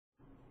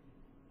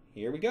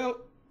Here we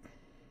go.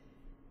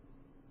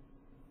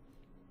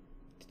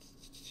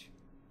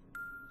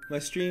 My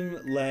stream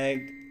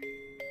lagged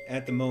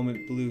at the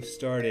moment Blue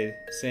started,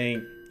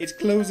 saying, "It's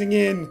closing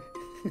in!"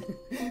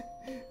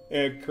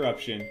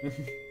 Corruption.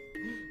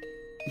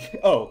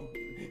 Oh.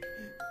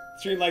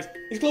 Stream lags,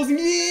 "It's closing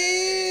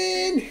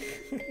in!"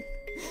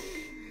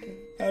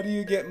 How do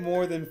you get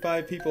more than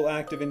 5 people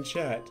active in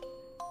chat?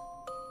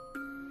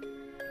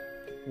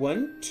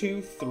 1,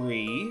 2,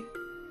 3...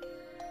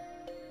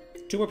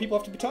 2 more people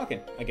have to be talking,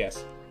 I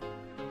guess.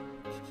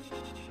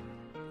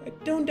 I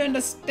don't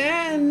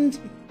understand!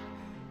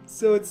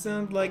 So it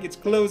sounds like it's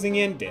closing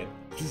in, dead.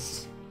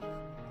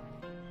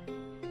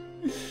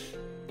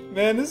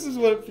 Man, this is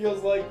what it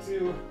feels like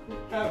to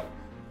have...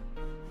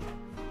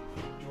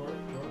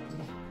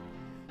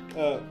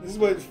 this is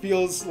what it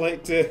feels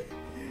like to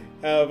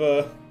have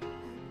a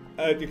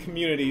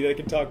community that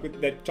can talk with,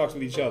 that talks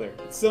with each other.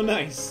 It's so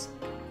nice.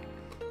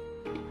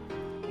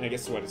 And I get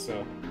sweaty,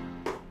 so...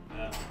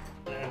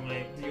 I have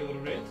my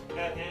deodorant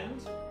at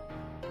hand.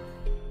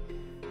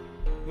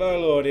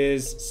 Warlord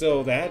is,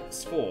 so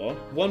that's 4.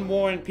 1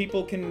 more and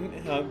people can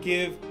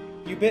give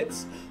you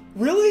bits.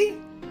 Really?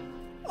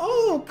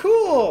 Oh,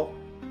 cool!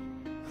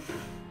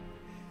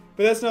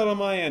 But that's not on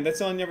my end,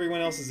 that's on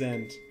everyone else's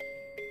end.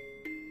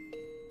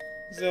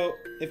 So,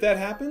 if that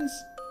happens,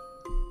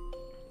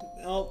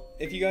 well,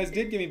 if you guys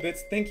did give me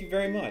bits, thank you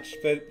very much.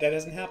 But that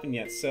hasn't happened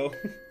yet, so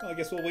I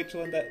guess we'll wait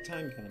till that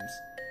time comes.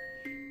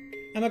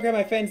 I'm gonna grab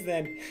my friends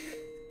then.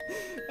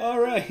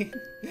 Alright.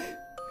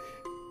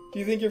 Do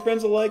you think your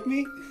friends will like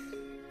me?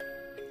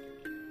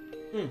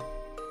 You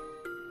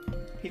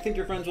think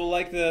your friends will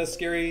like the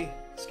scary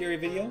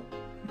video?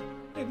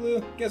 Hey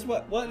Blue, guess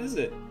what? What is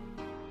it?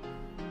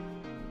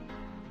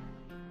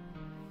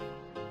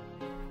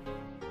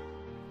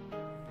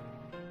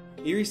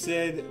 Erie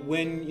said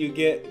when you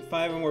get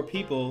 5 or more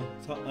people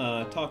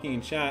talking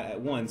in chat at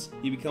once,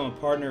 you become a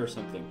partner or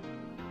something.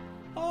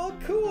 Oh,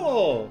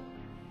 cool!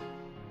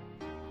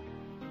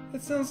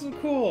 That sounds so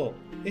cool.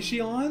 Is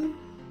she on?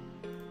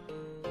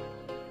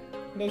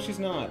 No, she's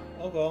not.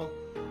 Oh well.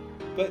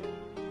 But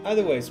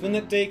either ways, when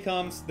that day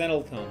comes, then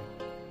it'll come.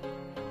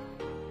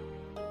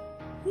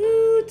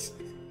 Woot!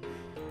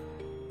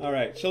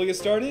 Alright, shall we get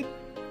started?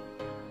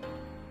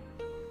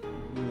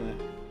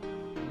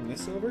 Turn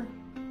this over.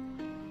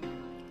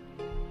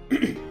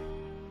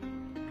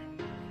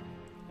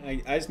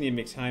 I just need to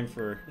make time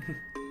for...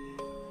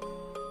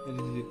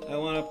 I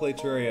want to play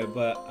Terraria,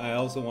 but I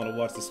also want to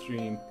watch the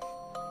stream.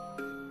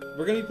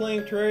 We're going to be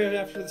playing Terraria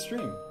after the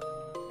stream.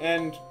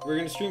 And we're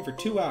going to stream for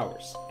 2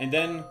 hours. And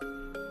then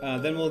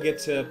we'll get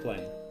to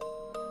playing.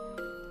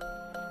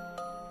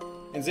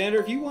 And Xander,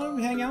 if you want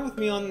to hang out with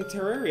me on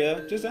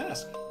Terraria, just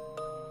ask.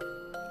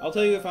 I'll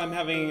tell you if I'm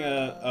having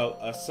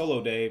a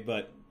solo day,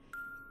 but,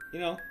 you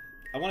know,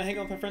 I want to hang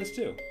out with my friends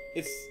too.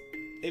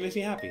 It makes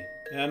me happy,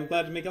 and I'm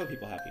glad to make other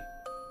people happy.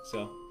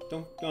 So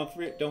don't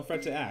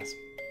fret to ask.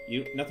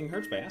 Nothing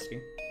hurts by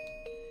asking.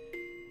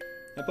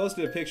 I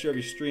posted a picture of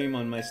your stream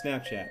on my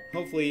Snapchat.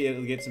 Hopefully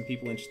it'll get some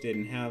people interested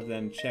and have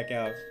them check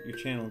out your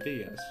channel and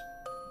videos.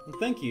 Well,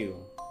 thank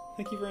you.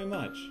 Thank you very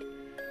much.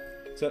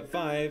 So at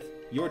 5,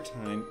 your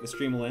time, the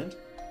stream will end?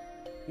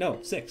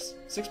 No, 6.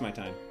 6 my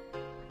time.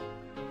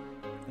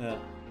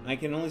 I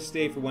can only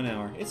stay for 1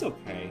 hour. It's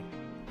okay.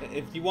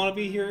 If you want to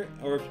be here,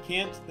 or if you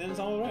can't, then it's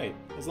alright.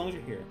 As long as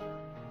you're here.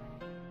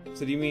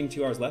 So do you mean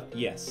 2 hours left?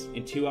 Yes,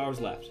 in 2 hours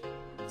left.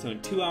 So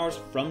in 2 hours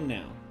from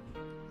now.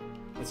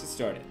 Let's get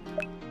started.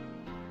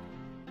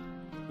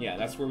 Yeah,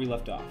 that's where we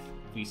left off.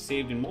 We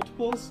saved in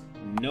multiples?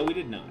 No, we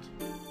did not.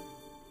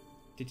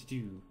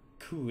 Do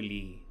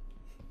coolly.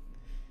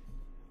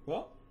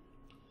 Well,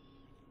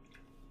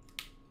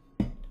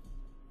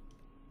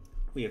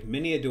 we have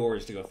many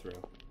doors to go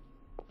through.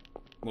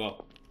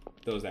 Well,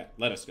 those that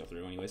let us go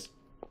through, anyways.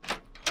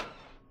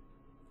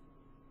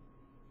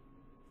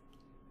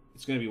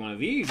 It's going to be one of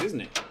these,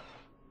 isn't it?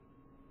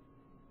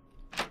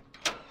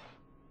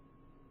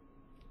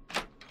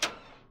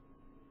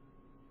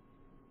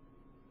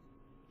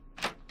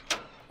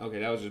 Okay,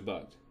 that was just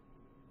bugged.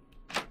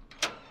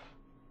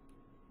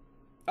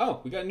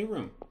 Oh, we got a new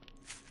room.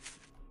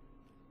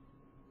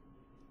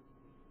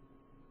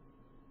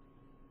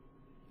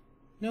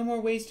 No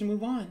more ways to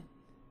move on.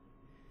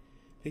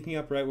 Picking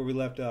up right where we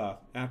left off.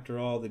 After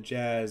all the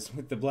jazz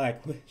with the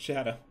black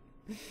shadow.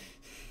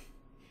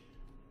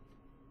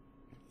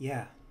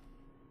 Yeah.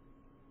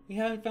 We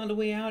haven't found a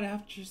way out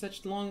after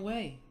such a long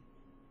way.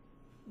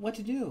 What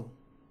to do?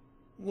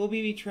 Will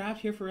we be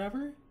trapped here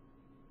forever?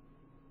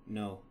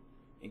 No,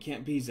 it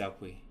can't be,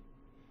 Zalqui.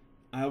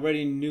 I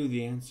already knew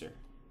the answer.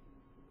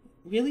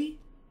 Really?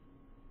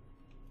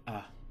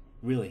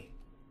 Really.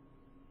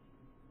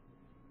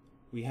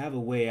 We have a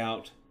way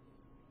out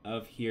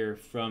of here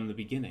from the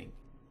beginning.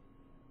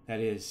 That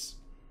is...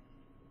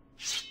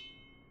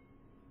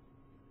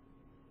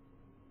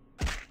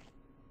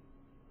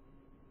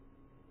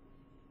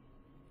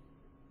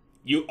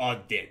 You are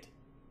dead.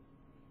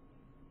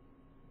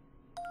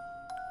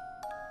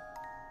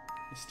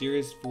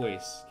 Mysterious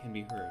voice can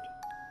be heard.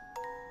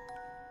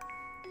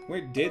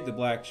 Where did the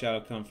black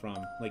shadow come from?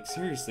 Like,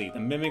 seriously, the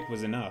mimic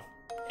was enough.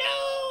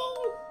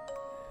 No!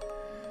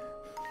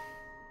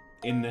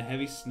 In the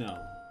heavy snow,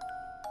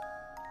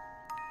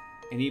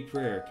 any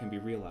prayer can be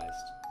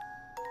realized.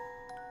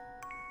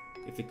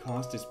 If the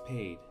cost is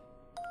paid.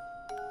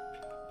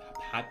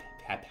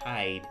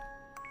 Paid.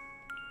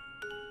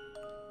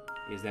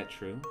 Is that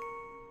true?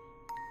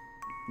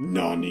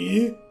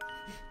 Nani?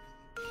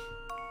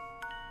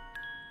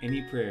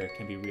 Any prayer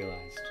can be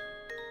realized.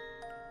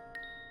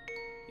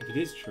 If it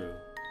is true,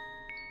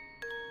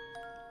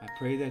 I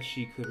pray that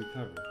she could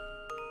recover.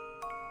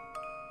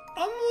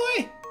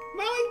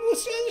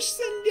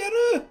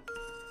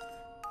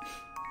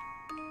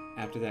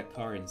 After that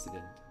car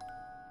incident,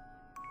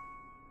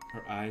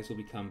 her eyes will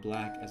become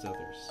black as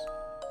others,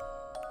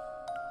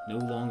 no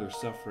longer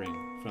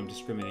suffering from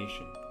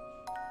discrimination.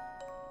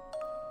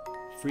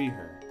 Free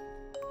her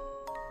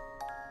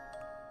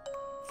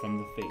from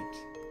the fate.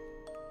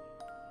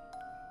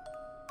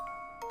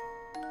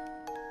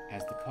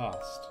 As the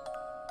cost,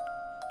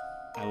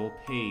 I will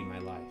pay my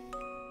life,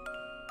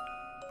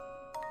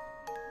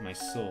 my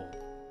soul,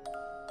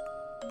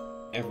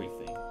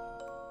 everything.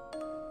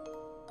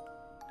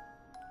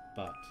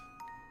 But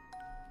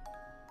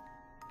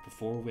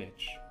before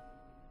which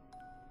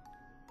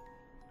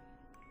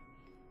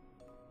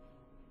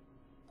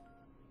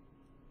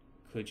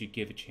could you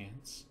give a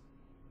chance?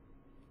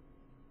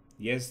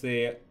 Yes,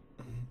 they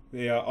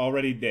are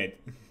already dead.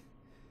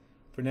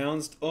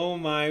 Pronounced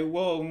Omai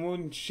wo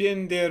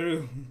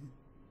munshinderu.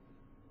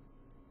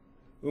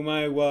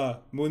 Umai wa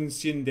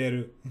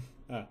munshinderu.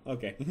 Ah,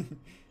 okay.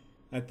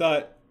 I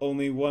thought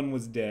only one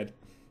was dead.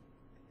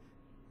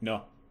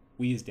 No,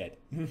 we is dead.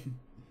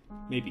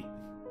 Maybe.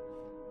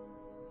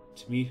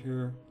 To meet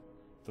her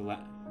the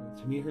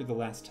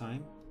last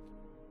time,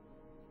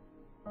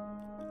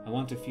 I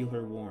want to feel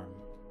her warm.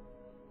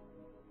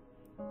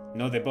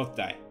 No, they both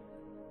die.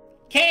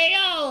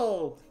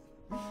 KO!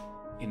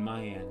 In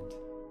my end.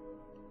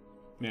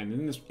 Man,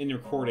 in the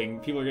recording,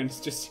 people are gonna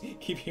just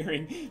keep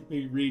hearing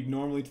me read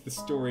normally to the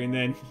story and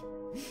then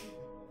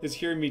just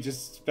hearing me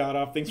just spout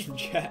off things from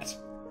chat.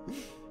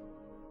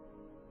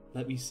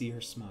 Let me see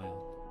her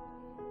smile.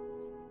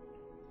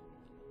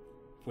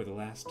 For the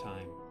last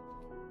time.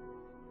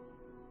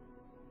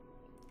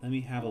 Let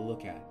me have a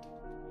look at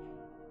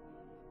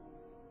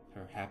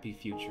her happy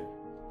future.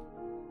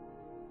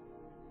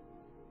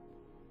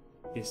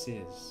 This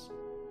is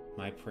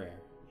my prayer.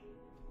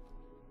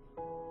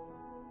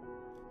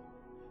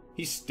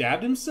 He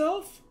stabbed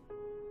himself?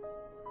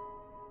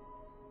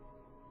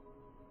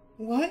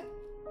 What?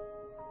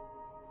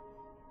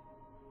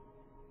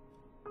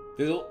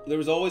 There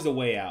was always a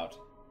way out.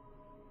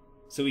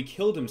 So he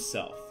killed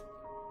himself.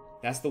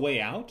 That's the way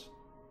out?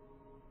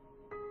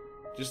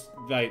 Just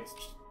by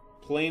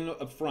plain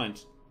up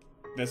front,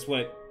 that's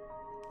what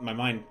my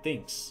mind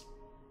thinks.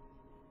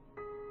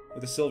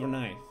 With a silver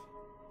knife.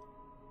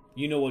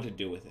 You know what to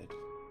do with it.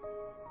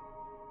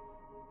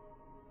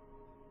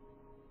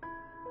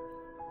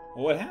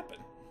 Well, what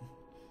happened?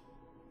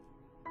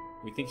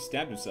 We think he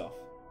stabbed himself.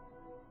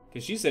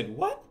 Because she said,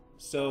 what?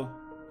 So,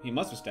 he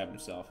must have stabbed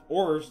himself.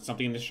 Or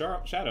something in the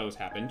shadows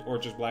happened, or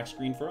just black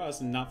screen for us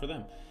and not for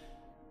them.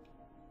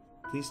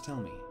 Please tell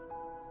me.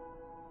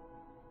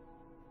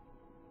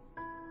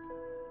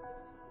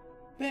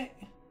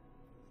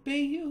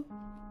 Bayu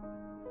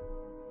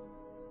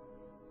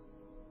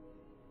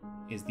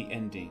is the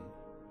ending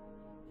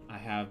I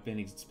have been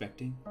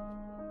expecting.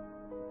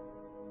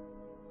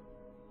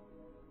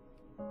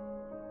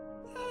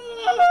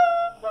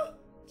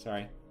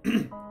 Sorry.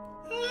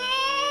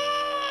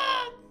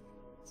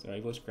 Sorry,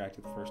 voice cracked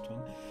at the first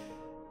one.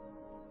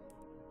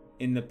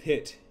 In the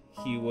pit,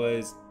 he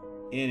was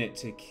in it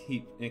to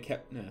keep. And it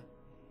kept. No.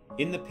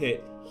 In the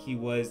pit, he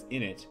was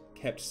in it.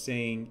 Kept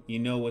saying, "You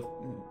know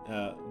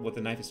what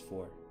the knife is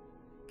for."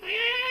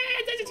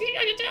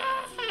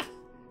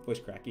 Voice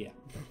crack, yeah.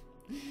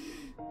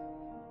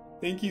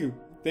 Thank you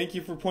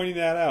for pointing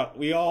that out.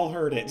 We all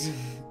heard it.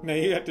 Now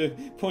you have to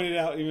point it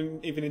out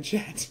even in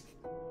chat.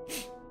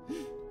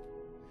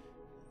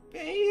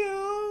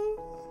 Bayo!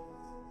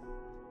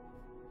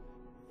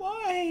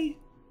 Why?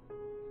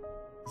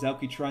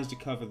 Zalki tries to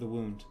cover the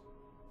wound.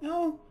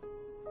 No!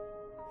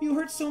 You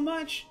hurt so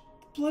much!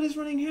 The blood is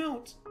running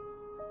out!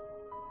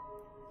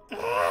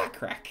 Ah,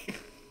 crack.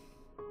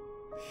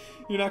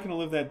 You're not gonna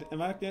live that...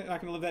 Am I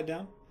not gonna live that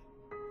down?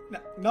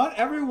 Not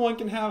everyone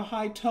can have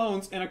high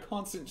tones and a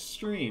constant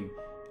stream.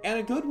 And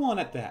a good one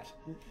at that.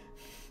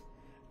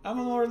 I'm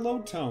a more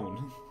low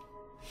tone.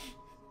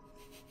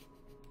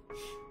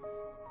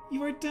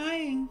 You are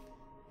dying.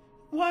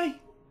 Why?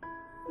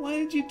 Why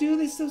did you do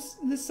this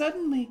this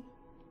suddenly?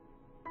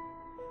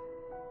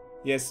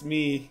 Yes,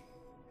 me.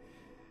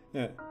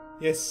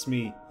 Yes,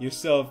 me.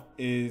 Yourself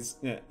in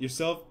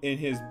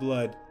his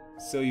blood,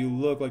 so you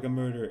look like a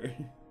murderer.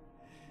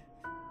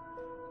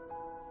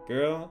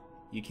 Girl,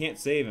 you can't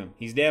save him.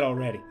 He's dead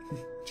already.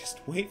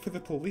 Just wait for the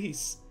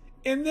police.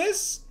 In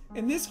this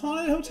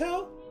haunted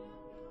hotel?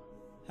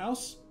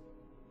 House?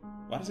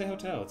 Why did I say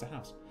hotel? It's a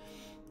house.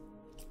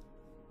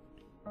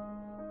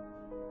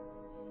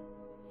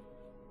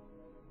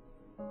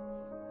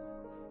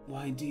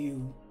 Why do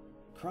you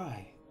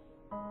cry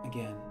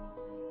again?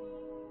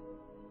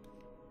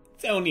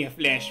 It's only a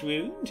flesh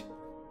wound.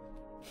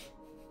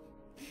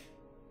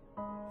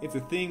 It's a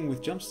thing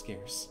with jump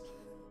scares.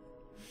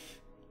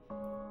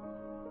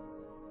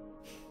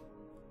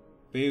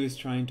 Faye was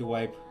trying to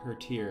wipe her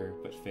tear,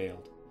 but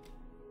failed.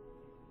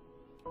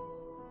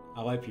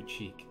 I'll wipe your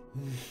cheek.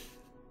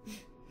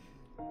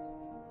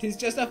 'Tis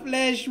just a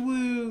flesh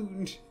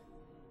wound.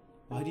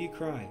 Why do you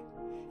cry?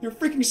 You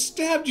freaking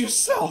stabbed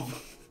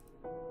yourself!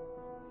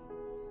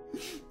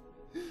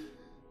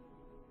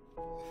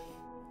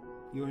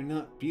 You are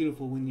not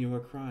beautiful when you are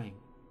crying,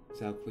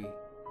 Zalqui.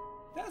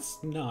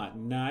 That's not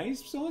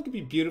nice. Someone can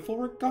be beautiful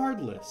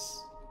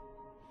regardless.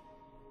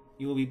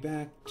 You will be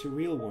back to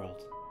real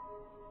world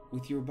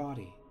with your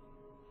body,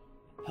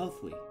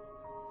 healthily.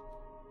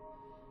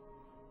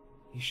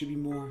 You should be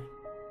more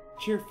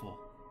cheerful.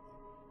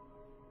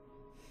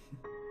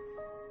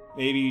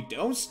 Maybe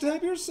don't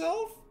stab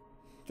yourself?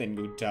 Then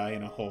go die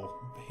in a hole,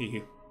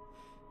 you.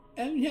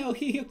 And now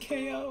he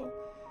KO.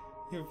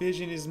 Your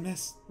vision is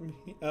messed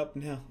me up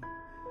now.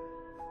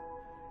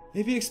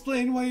 Maybe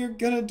explain what you're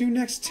gonna do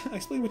next time.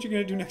 Explain what you're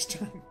gonna do next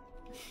time.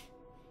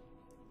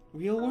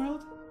 Real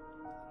world?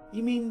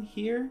 You mean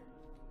here?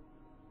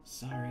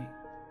 Sorry,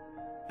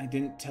 I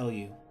didn't tell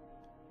you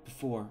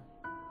before.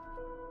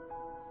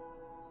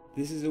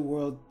 This is a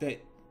world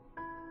that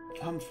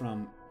come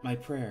from my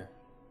prayer.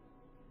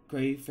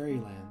 Gray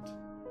Fairyland.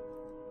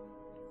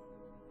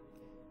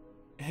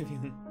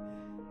 Evelyn,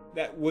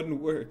 that wouldn't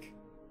work.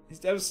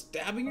 Instead of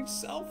stabbing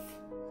yourself?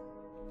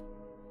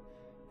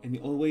 And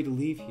the only way to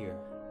leave here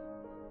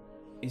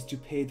is to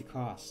pay the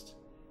cost.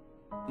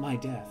 My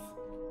death.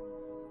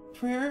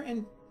 Prayer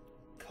and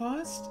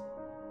cost?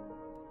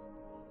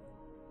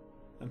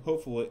 I'm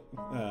hopeful it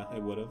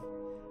would've.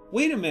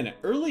 Wait a minute,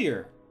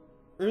 earlier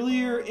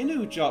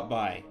Inu dropped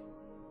by.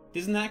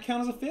 Doesn't that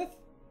count as a fifth?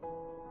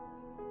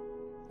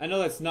 I know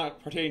that's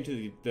not pertaining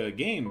to the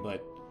game,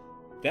 but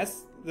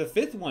that's the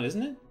fifth one,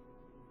 isn't it?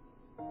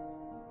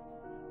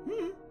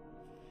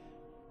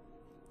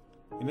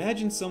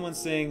 Imagine someone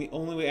saying the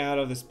only way out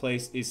of this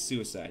place is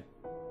suicide.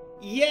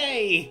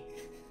 Yay!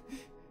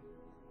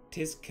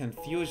 'Tis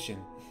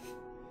confusion.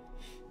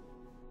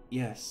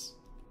 Yes.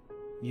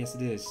 Yes,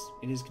 it is.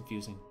 It is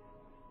confusing.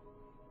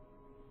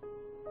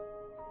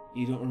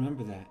 You don't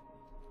remember that.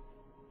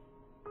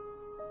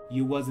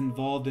 You was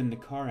involved in the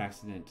car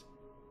accident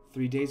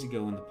 3 days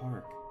ago in the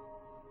park.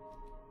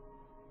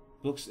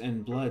 Books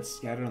and blood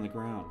scattered on the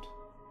ground.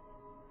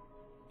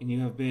 And you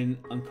have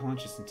been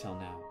unconscious until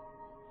now.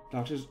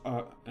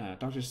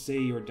 Doctors say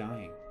you are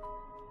dying.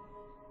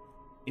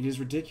 It is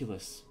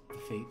ridiculous, the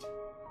fate.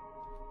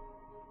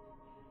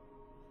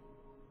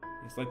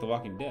 It's like The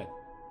Walking Dead.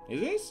 Is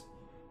this?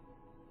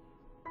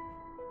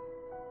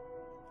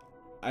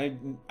 I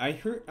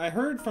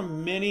heard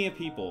from many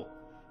people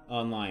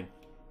online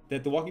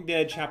that The Walking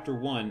Dead Chapter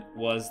 1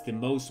 was the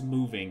most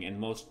moving and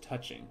most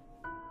touching.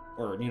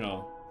 Or, you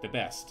know, the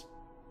best.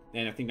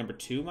 And I think number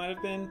 2 might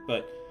have been,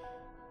 but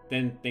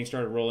then things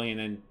started rolling and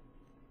then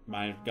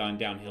might have gone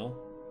downhill.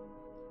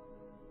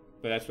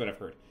 But that's what I've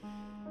heard.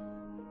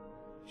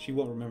 She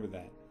won't remember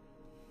that.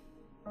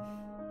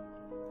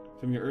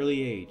 From your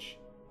early age,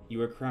 you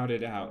were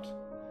crowded out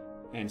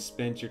and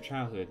spent your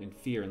childhood in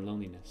fear and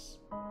loneliness.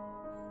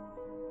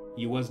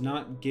 You was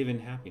not given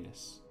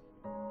happiness.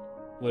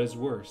 What is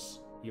worse,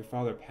 your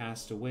father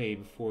passed away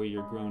before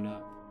you're growing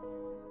up.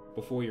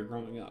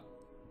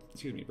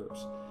 Excuse me,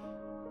 burps.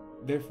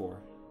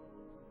 Therefore,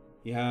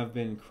 you have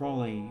been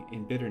crawling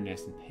in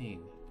bitterness and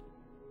pain.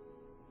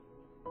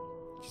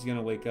 She's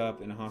gonna wake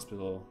up in a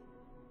hospital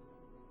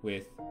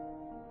with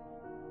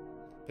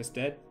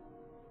PTSD?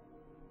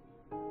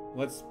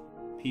 What's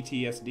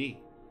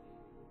PTSD?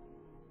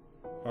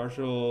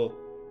 Partial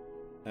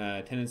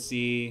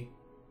tendency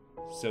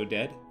so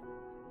dead?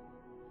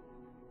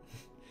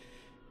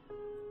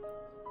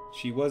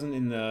 She wasn't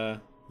in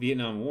the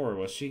Vietnam War,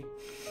 was she?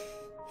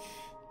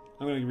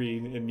 I'm gonna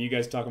read and you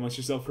guys talk amongst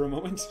yourself for a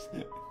moment.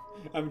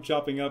 I'm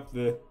chopping up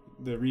the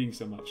reading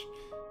so much.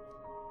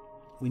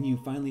 When you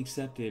finally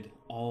accepted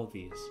all of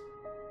these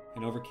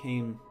and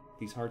overcame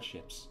these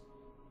hardships,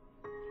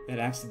 that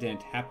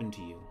accident happened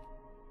to you.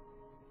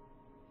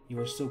 You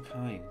are so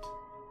kind.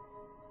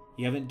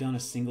 You haven't done a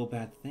single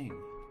bad thing.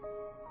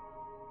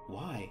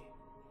 Why?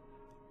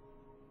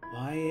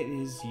 Why it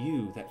is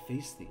you that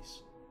face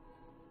these?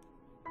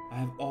 I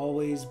have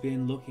always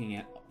been looking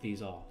at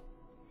these all,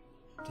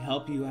 to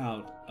help you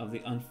out of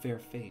the unfair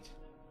fate.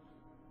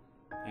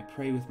 I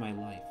pray with my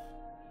life.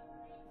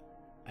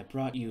 I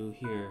brought you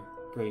here,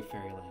 Gray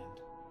Fairyland.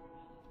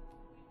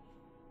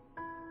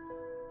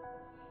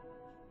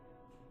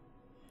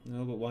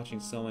 No, but watching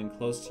someone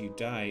close to you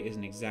die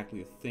isn't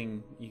exactly a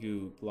thing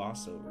you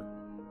gloss over.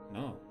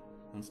 No,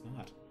 it's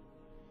not.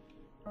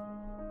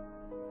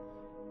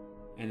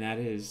 And that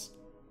is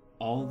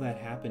all that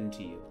happened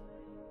to you.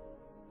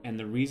 And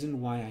the reason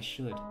why I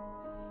should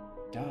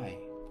die.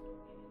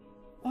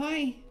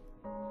 Why?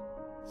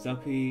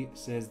 Zalqui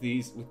says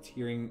these with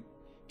tearing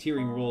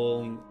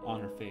rolling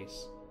on her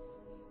face.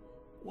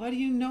 Why do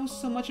you know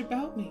so much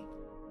about me?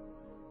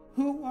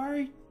 Who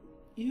are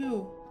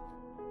you?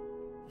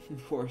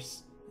 Of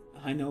course,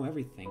 I know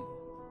everything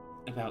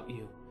about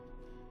you.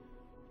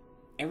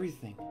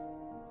 Everything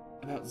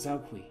about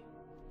Zhaoqi.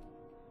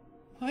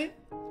 What?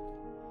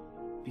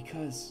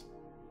 Because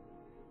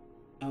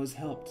I was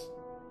helped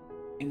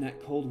in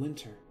that cold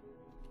winter.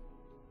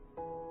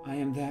 I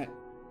am that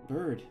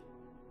bird,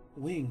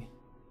 Wing.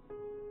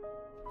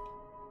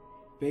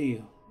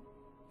 Bayu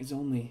is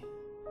only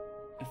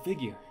a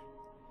figure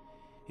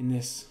in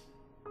this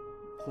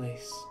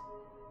place.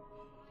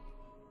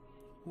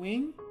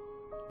 Wing?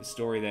 The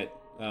story that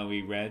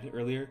we read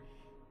earlier,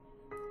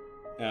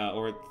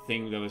 or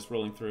thing that was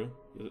rolling through,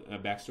 a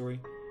backstory.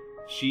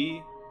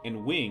 She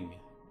and Wing.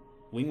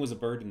 Wing was a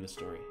bird in the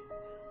story.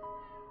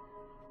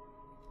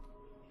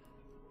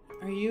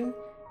 Are you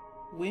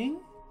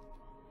Wing?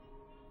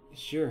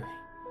 Sure.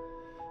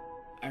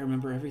 I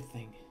remember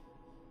everything.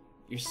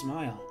 Your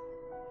smile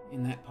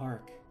in that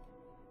park.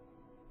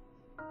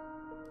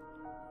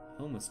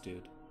 Homeless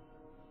dude.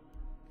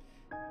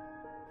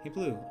 Hey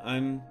Blue,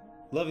 I'm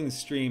loving the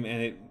stream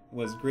and it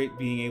was great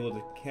being able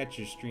to catch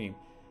your stream,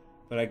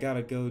 but I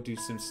gotta go do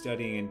some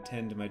studying and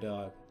tend to my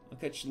dog. I'll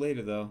catch you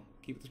later though.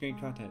 Keep up the great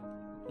content.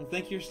 Well,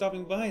 thank you for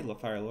stopping by,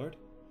 Fire Lord.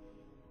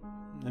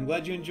 I'm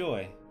glad you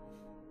enjoy.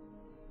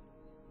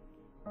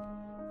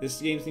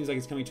 This game seems like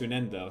it's coming to an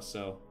end though,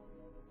 so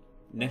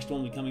next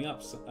one will be coming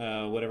up,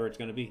 whatever it's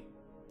gonna be.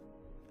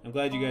 I'm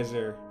glad you guys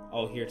are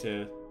all here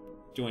to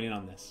join in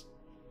on this.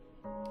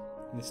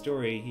 In the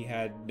story, he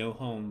had no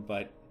home,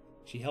 but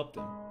she helped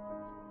him.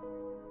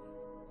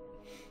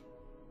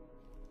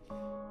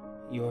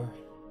 You're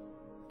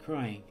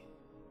crying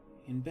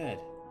in bed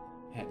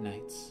at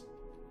nights.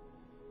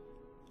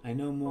 I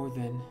know more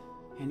than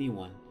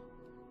anyone.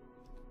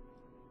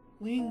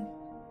 Wing,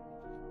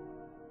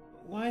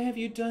 why have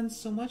you done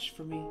so much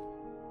for me?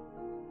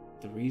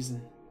 The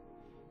reason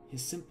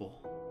is simple,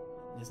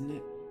 isn't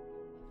it?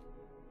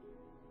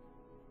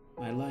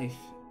 My life,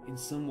 in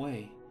some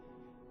way,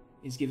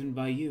 is given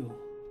by you.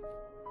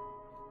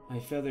 My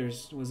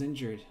feathers was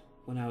injured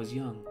when I was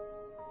young.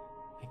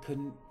 I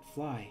couldn't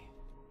fly.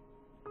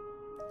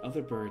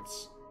 Other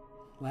birds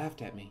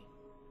laughed at me,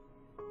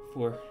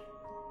 for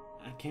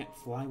I can't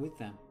fly with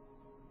them.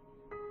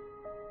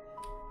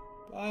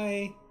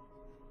 Bye.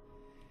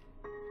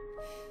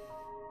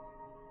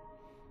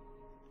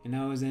 And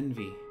I was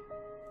envy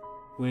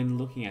when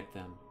looking at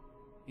them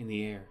in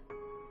the air.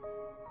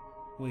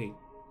 Wait,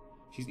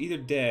 she's either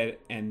dead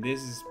and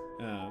this is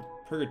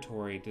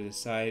purgatory to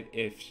decide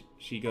if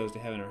she goes to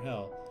heaven or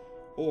hell,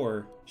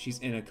 or she's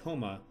in a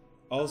coma,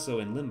 also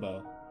in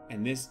limbo,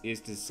 and this is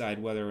to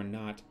decide whether or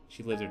not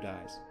she lives or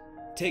dies.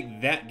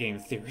 Take that, game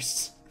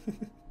theorists.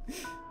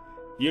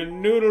 You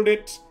noodled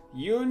it.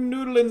 You're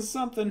noodling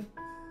something.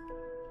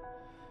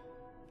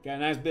 Got a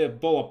nice bit of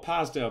bowl of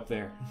pasta up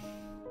there.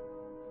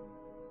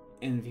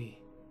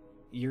 Envy,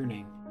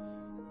 yearning,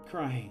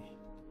 crying.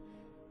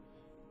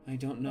 I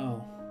don't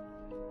know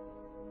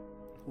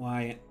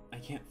why I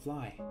can't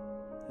fly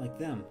like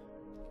them.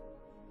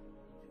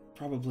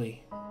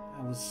 Probably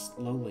I was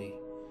slowly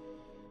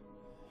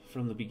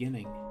from the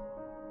beginning.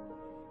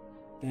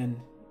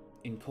 Then,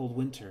 in cold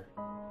winter,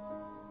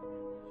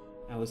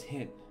 I was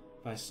hit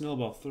by a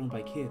snowball thrown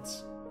by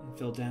kids and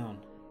fell down.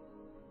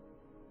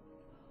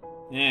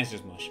 It's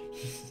just mush.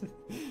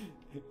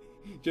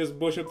 Just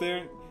mush up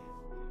there.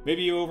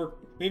 Maybe you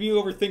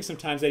overthink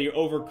sometimes that you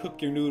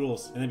overcook your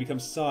noodles and they become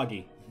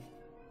soggy.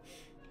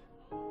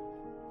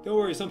 Don't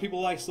worry, some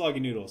people like soggy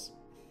noodles.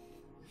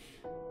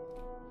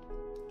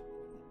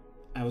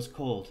 I was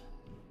cold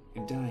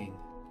and dying.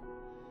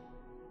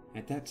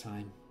 At that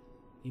time,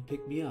 you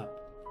picked me up.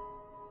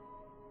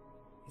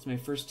 It's my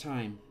first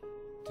time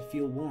to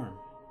feel warm.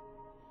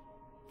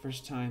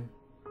 First time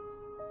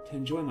to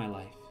enjoy my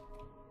life.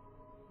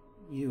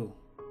 You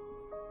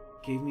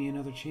gave me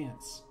another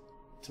chance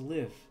to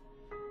live.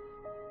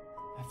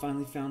 I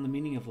finally found the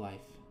meaning of life.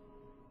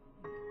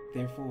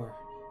 Therefore,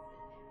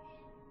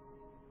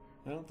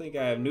 I don't think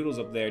I have noodles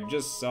up there,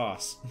 just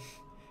sauce.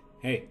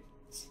 Hey,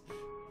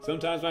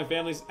 sometimes my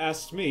family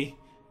asks me,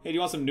 hey, do you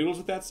want some noodles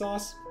with that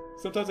sauce?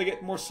 Sometimes I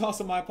get more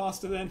sauce on my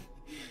pasta than...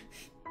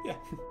 Yeah.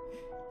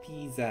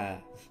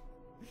 Pizza.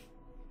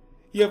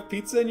 You have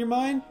pizza in your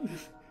mind?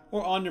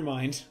 Or on your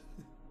mind?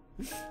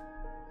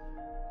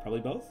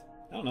 Probably both?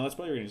 I don't know, that's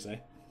probably what you're gonna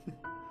say.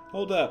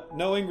 Hold up,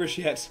 no English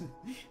yet.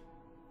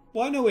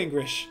 Why no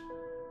English?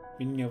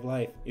 Meaning of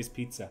life is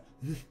pizza.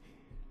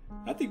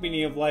 I think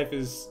meaning of life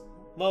is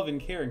love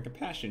and care and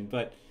compassion,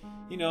 but,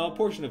 you know, a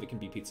portion of it can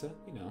be pizza,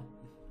 you know.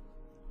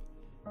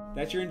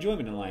 That's your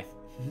enjoyment in life.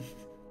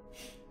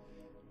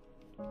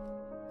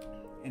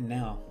 And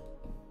now,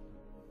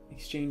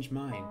 exchanging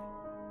mine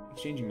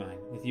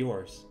with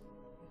yours.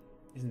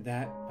 Isn't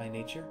that by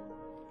nature?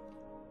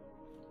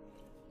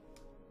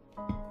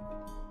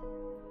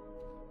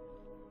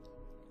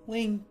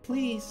 Wing,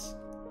 please.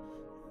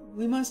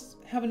 We must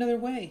have another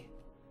way.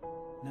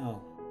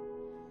 No.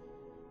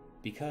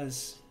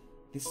 Because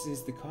this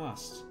is the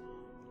cost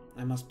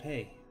I must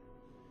pay.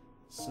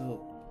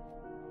 So,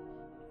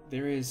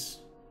 There is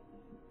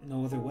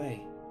no other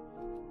way.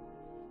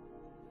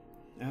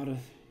 Out of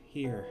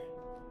here.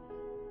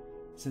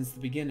 Since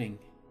the beginning.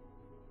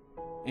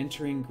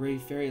 Entering Grey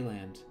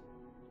Fairyland.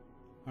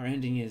 Our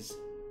ending is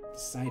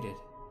decided.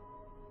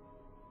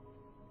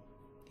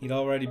 He'd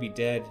already be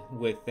dead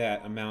with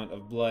that amount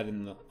of blood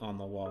on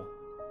the wall.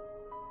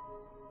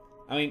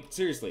 I mean,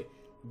 seriously,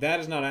 that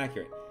is not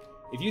accurate.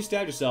 If you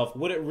stabbed yourself,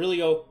 would it really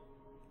go...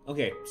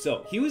 Okay,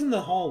 so, he was in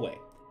the hallway.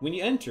 When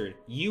you entered,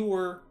 you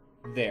were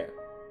there.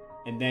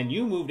 And then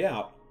you moved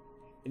out.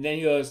 And then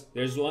he goes,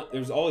 there's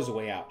always a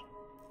way out.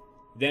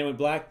 Then when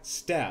Black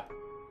stabbed,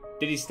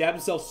 did he stab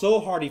himself so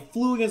hard he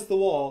flew against the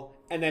wall,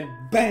 and then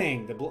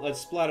bang, the blood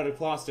splattered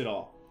across it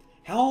all?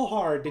 How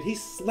hard did he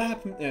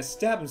stab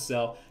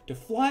himself to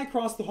fly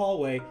across the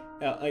hallway,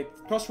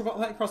 across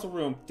the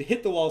room, to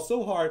hit the wall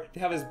so hard to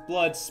have his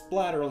blood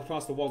splatter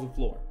across the walls and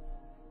floor?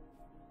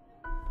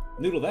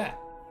 Noodle that.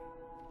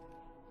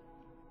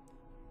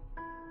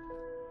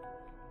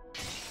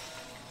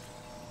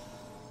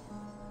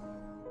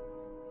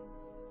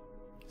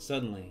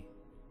 Suddenly,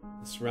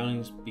 the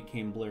surroundings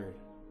became blurred,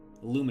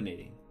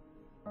 illuminating.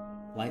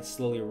 Light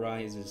slowly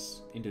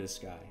rises into the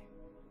sky.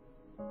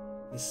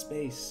 This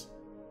space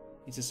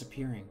is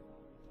disappearing.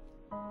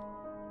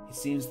 It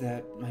seems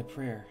that my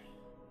prayer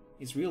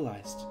is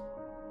realized.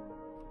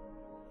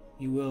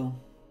 You will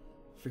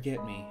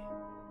forget me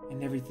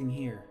and everything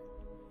here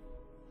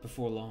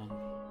before long,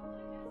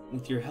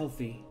 with your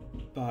healthy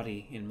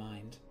body in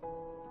mind.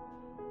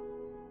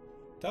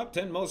 Top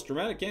 10 most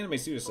dramatic anime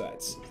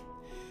suicides.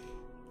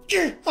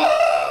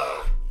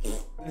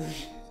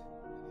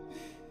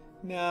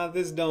 Nah,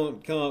 this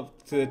don't come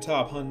up to the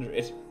top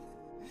 100.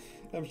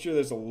 I'm sure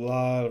there's a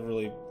lot of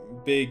really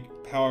big,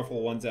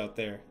 powerful ones out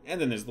there.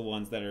 And then there's the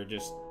ones that are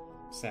just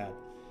sad.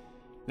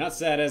 Not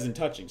sad as in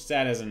touching,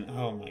 sad as in,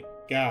 oh my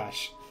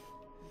gosh.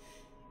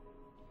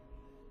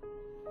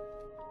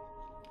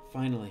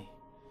 Finally,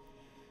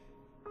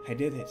 I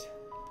did it.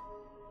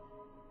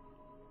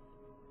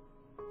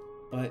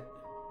 But,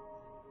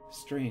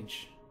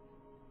 strange.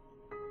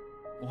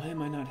 Why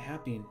am I not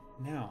happy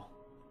now?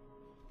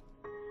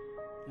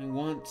 I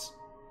want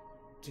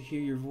to hear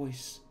your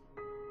voice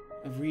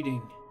of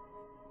reading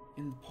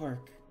in the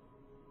park.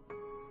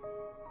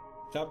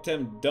 Top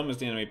 10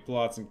 dumbest anime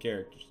plots and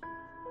characters.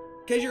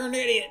 'Cause you're an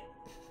idiot!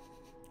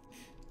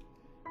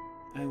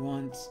 I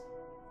want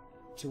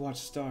to watch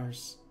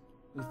stars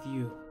with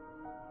you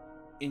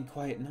in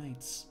quiet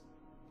nights.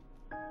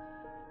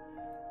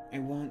 I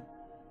want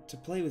to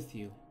play with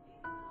you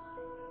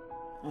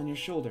on your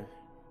shoulder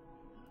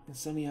in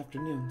sunny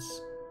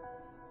afternoons.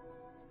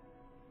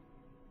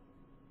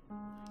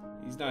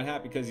 He's not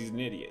happy because he's an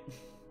idiot.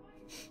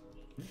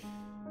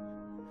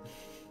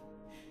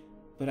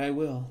 But I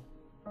will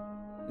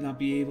not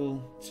be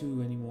able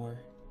to anymore.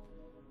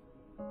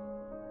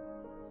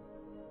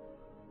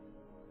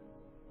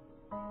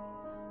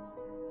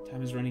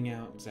 Time is running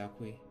out,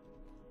 Zalqui.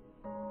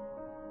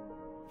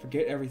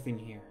 Forget everything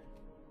here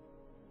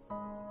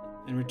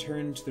and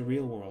return to the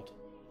real world.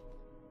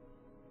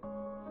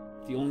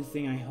 The only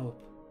thing I hope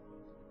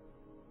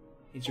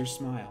is your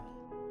smile,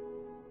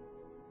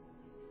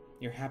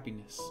 your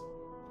happiness.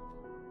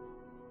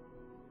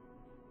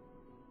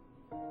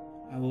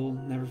 I will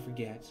never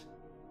forget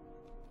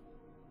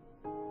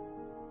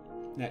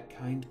that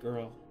kind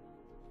girl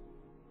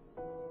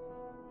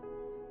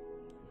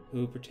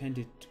who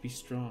pretended to be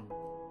strong.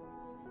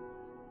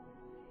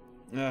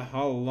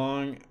 All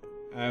along,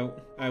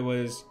 I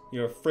was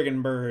your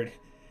friggin' bird.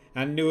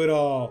 I knew it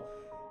all.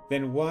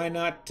 Then why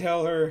not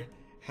tell her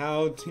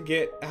how to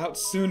get out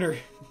sooner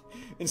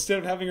instead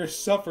of having her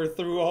suffer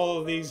through all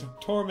of these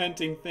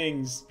tormenting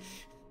things?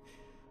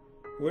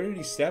 Where did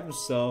he stab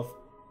himself?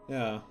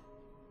 The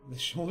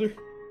shoulder?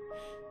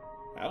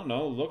 I don't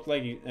know. It looked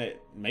like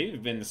maybe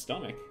it'd been the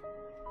stomach.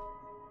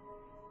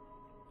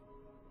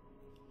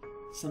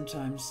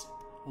 Sometimes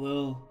a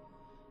little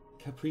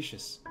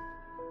capricious.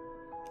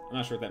 I'm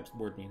not sure what that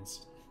word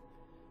means.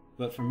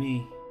 But for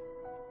me,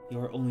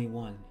 you're only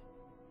one.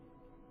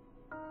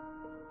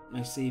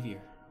 My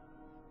savior.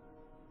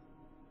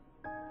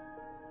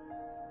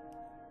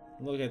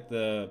 Look at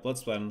the blood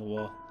splat on the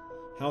wall.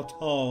 How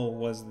tall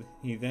was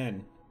he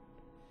then?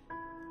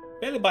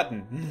 Belly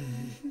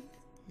button!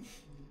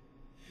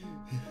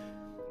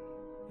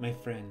 My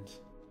friend.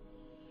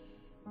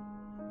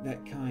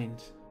 That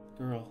kind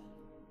girl.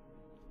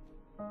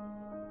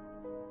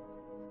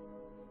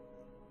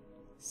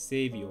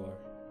 Savior.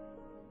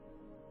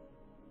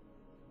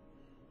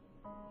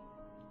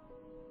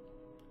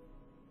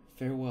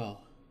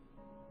 Farewell,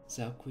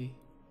 Zalqui.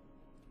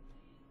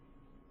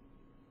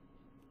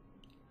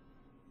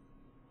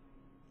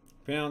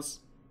 Pronounce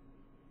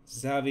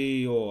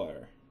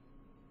Xavier.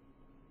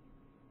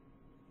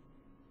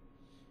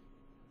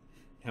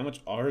 How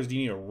much R's do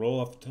you need to roll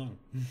off the tongue?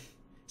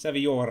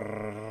 Xavier.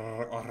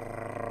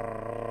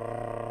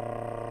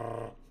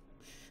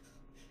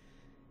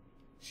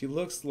 She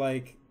looks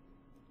like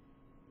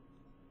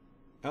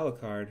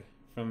Alucard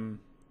from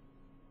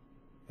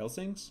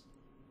Hellsings?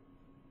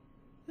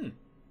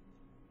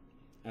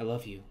 I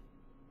love you.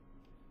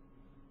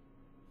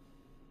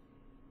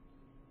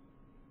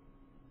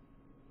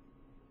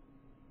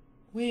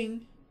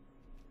 Wing.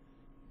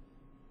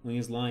 Wing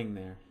is lying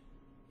there.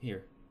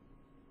 Here.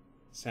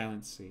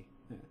 Silently.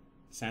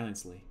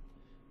 Silently.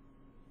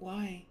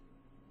 Why?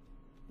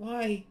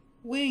 Why?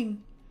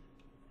 Wing!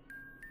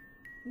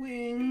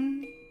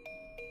 Wing!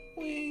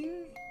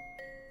 Wing!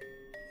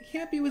 I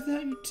can't be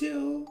without you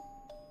too!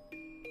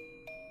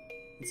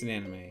 It's an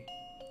anime.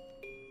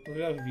 Look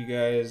it up if you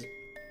guys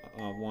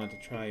want to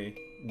try.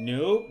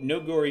 Nope, no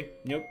gory.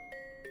 Nope.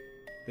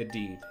 The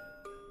deed.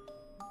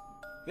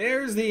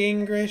 There's the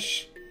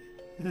English!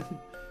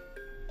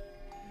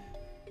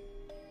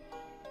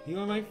 You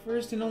are my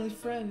first and only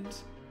friend.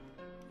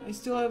 I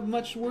still have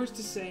much words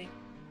to say.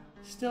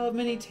 Still have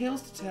many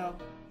tales to tell.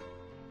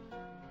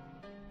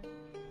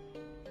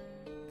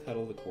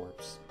 Cuddle the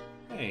corpse.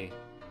 Hey,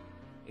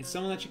 it's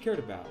someone that you cared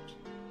about.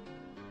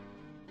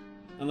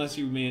 Unless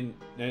you mean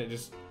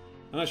just,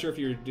 I'm not sure if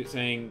you're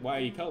saying why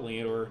are you cuddling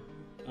it or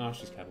oh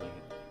she's cuddling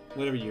it.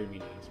 Whatever your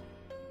meaning is.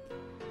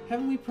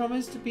 Haven't we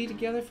promised to be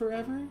together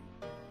forever?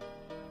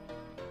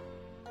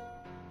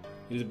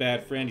 He was a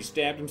bad friend. He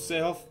stabbed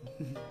himself.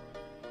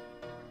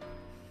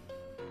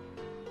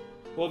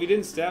 Well, if he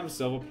didn't stab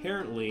himself,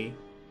 apparently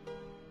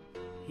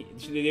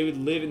they would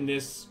live in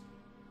this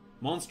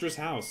monstrous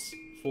house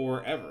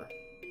forever.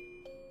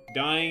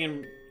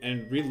 Dying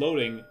and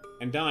reloading,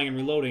 and dying and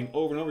reloading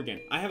over and over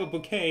again. I have a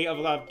bouquet of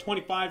about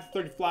 25 to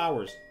 30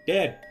 flowers.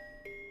 Dead.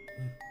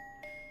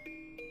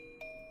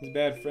 He's a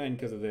bad friend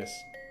because of this.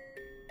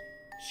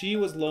 She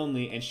was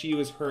lonely and she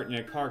was hurt in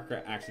a car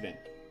accident.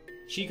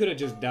 She could have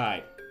just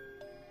died.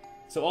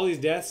 So all these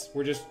deaths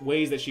were just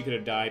ways that she could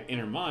have died in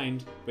her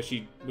mind, but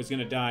she was going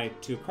to die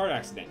to a car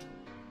accident.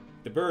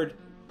 The bird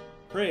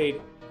prayed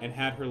and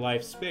had her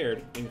life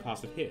spared in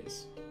cost of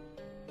his.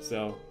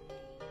 So,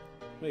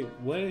 wait,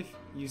 what if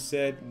you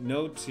said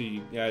no to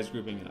you guys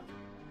grouping up?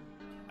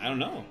 I don't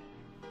know.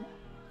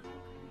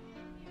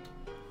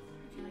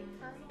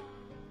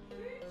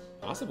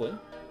 Possibly.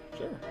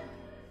 Sure.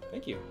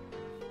 Thank you.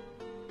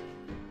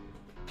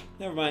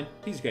 Never mind.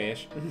 Piece of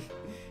cash.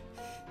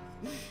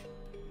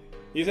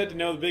 You just had to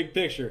know the big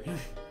picture.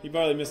 You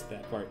probably missed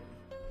that part.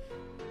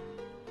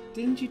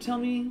 Didn't you tell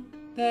me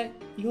that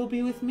you'll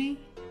be with me?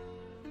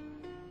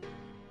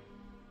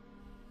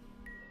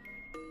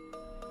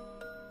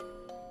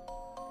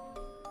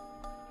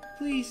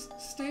 Please,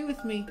 stay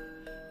with me.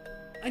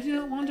 I do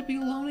not want to be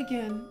alone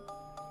again.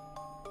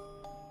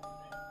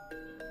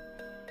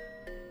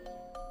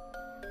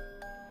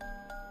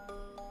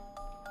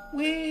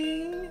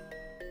 Wing!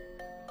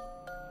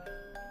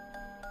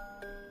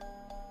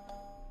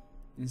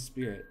 In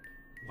spirit.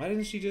 Why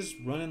didn't she just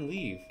run and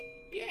leave?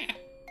 Yeah!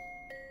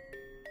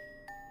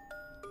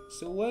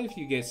 So what if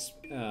you get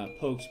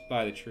poked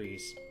by the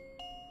trees?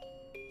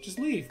 Just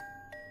leave.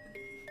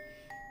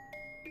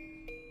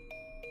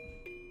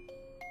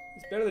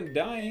 It's better than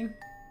dying.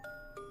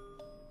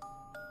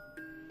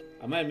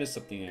 I might have missed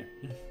something there.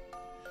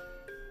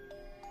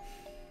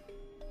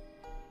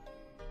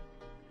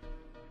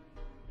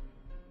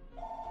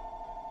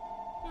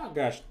 Oh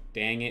gosh,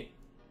 dang it.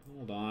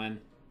 Hold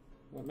on.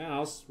 What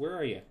mouse? Where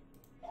are you?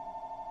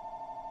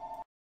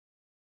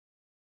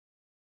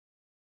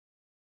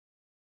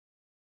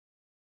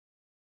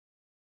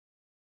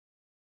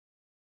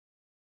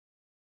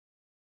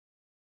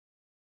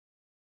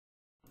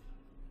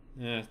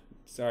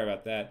 Sorry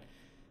about that.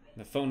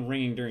 The phone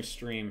ringing during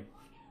stream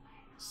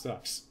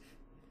sucks.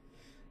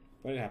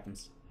 But it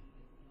happens.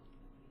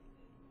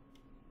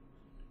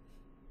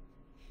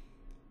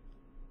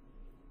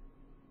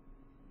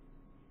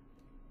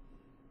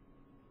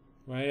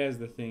 Right as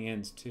the thing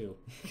ends, too.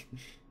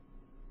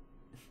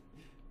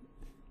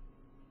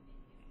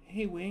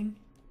 Hey, Wing.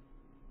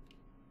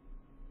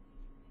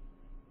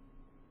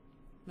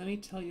 Let me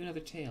tell you another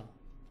tale.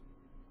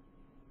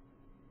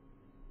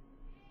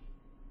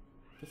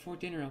 Before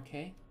dinner,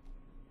 okay?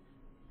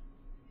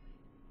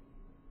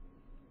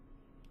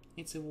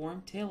 It's a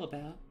warm tale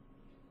about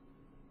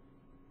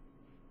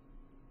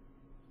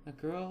a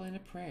girl and a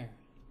prayer.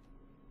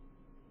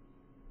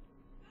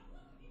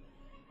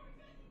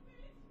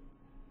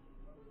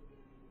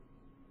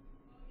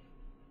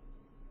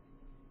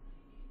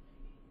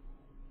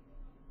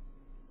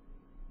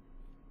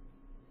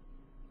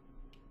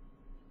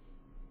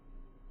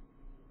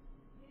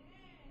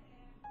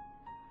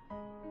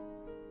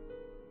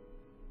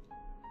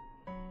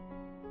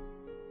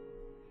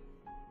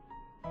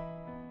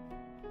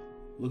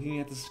 Looking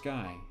at the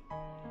sky,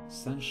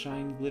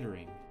 sunshine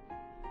glittering.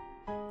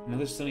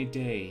 Another sunny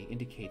day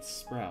indicates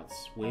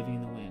sprouts waving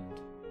in the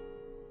wind.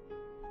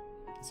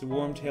 It's a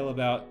warm tale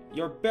about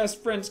your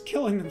best friends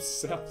killing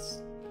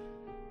themselves.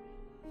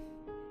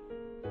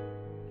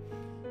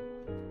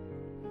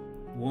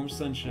 Warm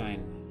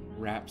sunshine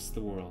wraps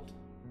the world.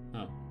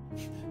 Oh,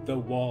 the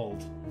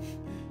walled.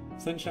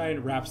 Sunshine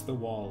wraps the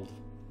walled.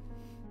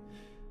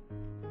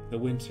 The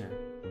winter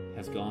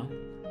has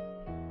gone.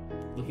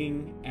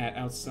 Looking at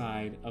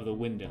outside of the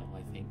window,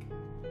 I think.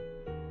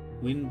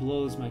 Wind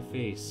blows my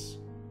face,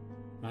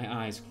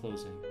 my eyes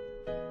closing.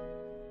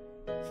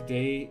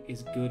 Today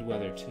is good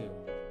weather too.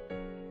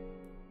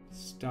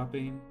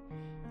 Stopping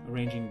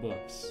arranging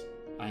books.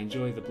 I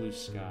enjoy the blue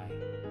sky.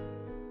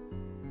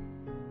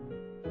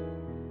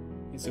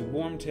 It's a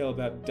warm tale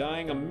about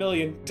dying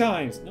 1,000,000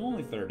 times. No,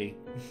 only 30.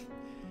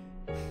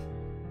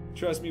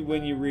 Trust me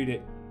when you read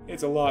it.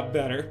 It's a lot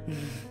better.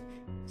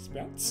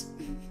 Sprouts.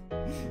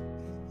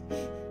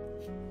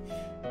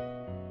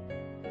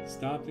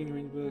 Stopping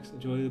reading books,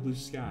 enjoy the blue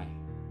sky.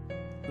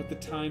 Let the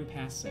time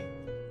passing.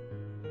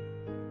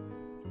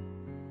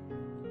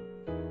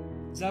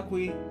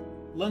 Zakui,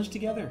 lunch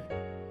together.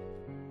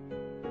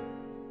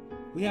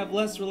 We have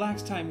less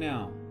relaxed time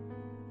now.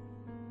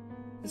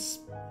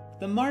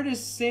 The mart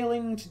is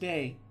sailing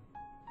today.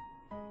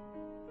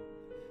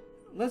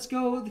 Let's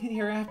go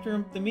here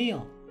after the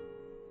meal.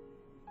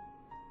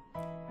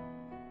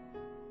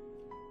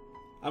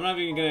 I'm not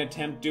even going to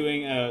attempt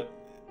doing an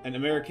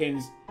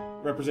American's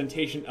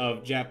representation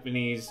of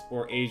Japanese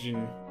or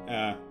Asian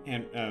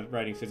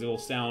writing, because it will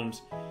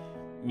sound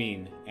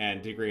mean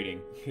and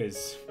degrading.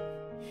 Because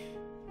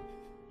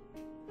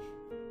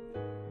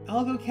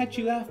I'll go catch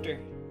you after.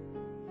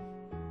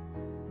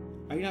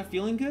 Are you not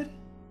feeling good?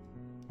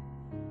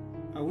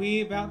 Are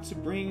we about to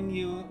bring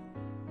you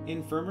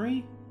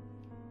infirmary?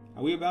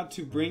 Are we about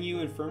to bring you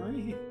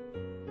infirmary?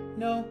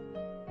 No,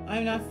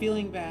 I'm not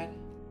feeling bad.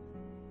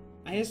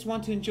 I just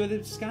want to enjoy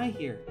the sky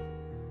here.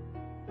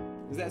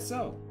 Is that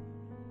so?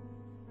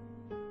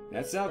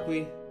 That's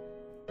Zakui.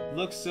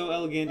 Looks so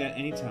elegant at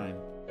any time.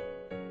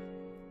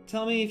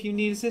 Tell me if you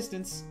need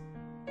assistance.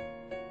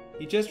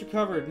 You just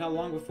recovered not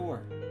long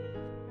before.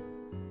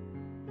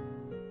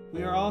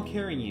 We are all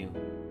carrying you.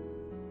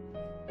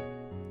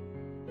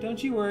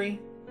 Don't you worry.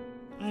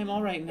 I am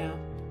all right now.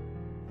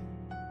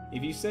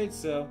 If you say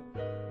so,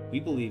 we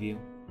believe you.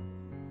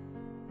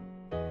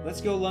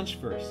 Let's go lunch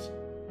first.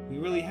 We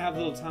really have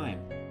little time.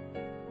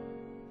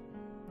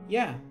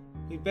 Yeah,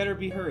 we'd better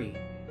be hurry.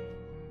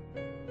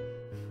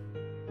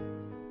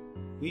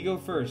 We go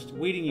first,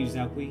 waiting you,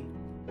 Zakui.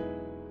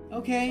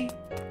 Okay.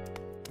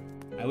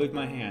 I wave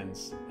my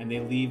hands, and they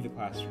leave the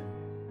classroom.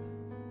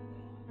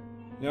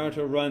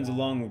 Naruto runs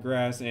along the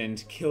grass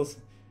and kills...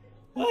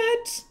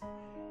 What?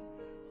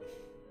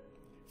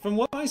 From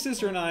what my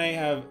sister and I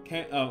have...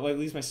 well, at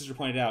least my sister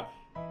pointed out,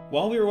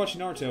 while we were watching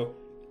Naruto,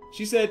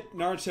 she said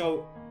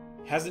Naruto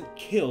hasn't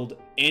killed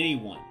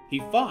anyone. He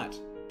fought,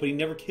 but he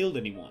never killed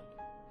anyone.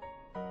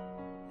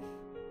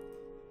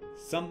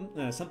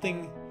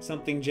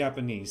 Something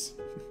Japanese.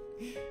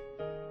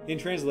 In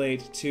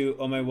translate to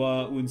Omae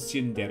wa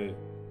unshinderu.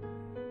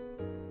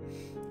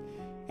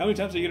 How many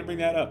times are you gonna bring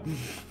that up?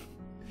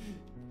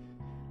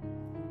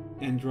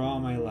 And draw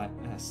my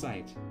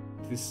sight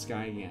to the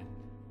sky again.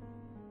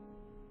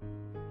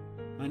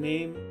 My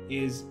name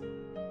is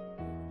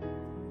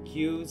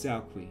Kyu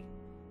Zakui,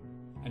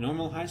 a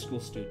normal high school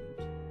student.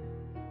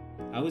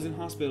 I was in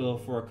hospital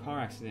for a car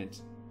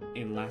accident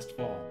in last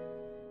fall.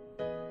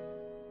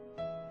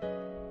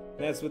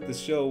 That's what the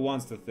show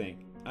wants to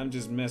think. I'm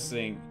just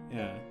messing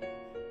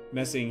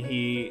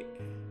he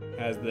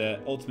has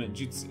the ultimate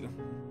jutsu.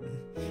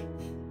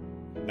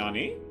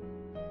 Nani?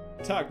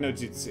 Talk no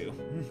jutsu.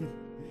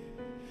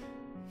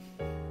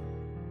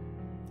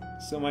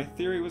 So my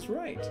theory was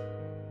right.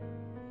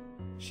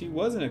 She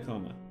was in a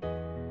coma.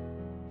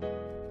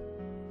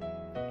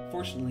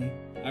 Fortunately,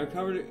 I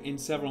recovered in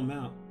several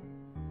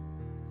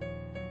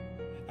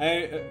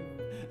I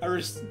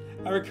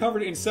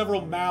recovered in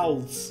several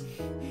mouths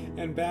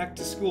and back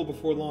to school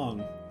before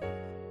long.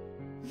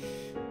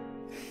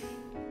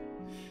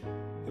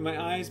 And my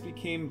eyes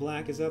became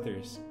black as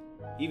others.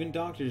 Even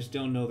doctors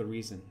don't know the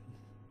reason.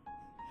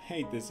 I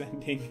hate this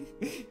ending.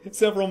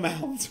 Several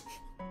mouths.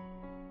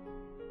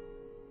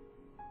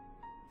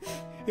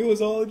 It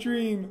was all a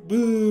dream.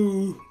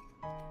 Boo!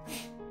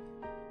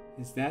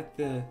 Is that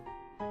the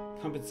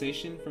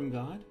compensation from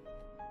God?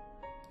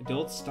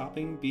 Adults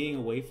stopping being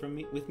away from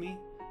me with me,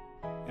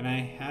 and I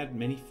had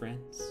many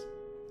friends.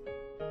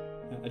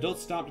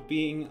 Adults stopped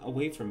being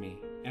away from me,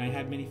 and I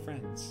had many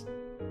friends.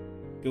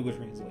 Google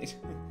Translate.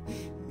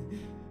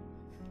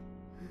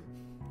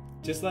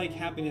 Just like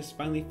happiness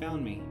finally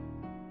found me,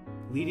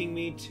 leading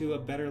me to a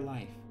better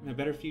life, a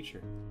better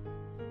future.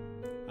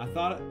 I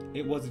thought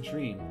it was a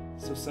dream,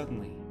 so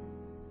suddenly.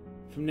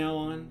 From now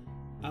on,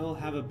 I will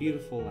have a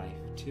beautiful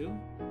life, too.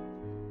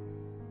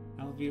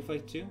 I will have a beautiful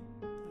life, too.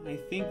 I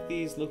think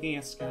these looking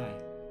at sky.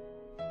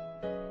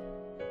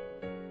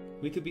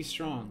 We could be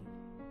strong.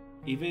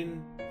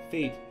 Even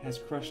fate has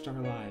crushed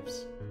our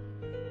lives.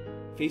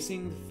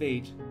 Facing the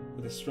fate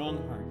with a strong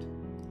heart.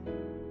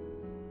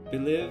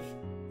 Believe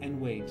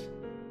and wait.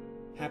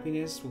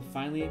 Happiness will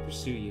finally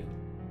pursue you.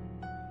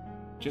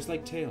 Just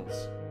like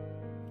Tails.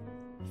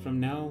 From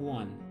now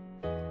on,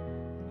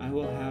 I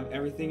will have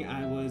everything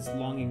I was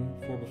longing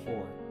for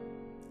before.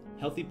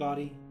 Healthy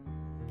body,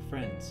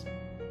 friends.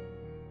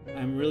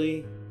 I'm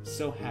really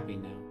so happy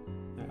now.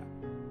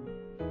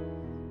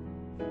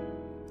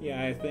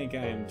 Yeah, I think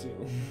I am too.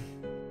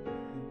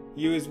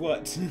 You is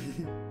what?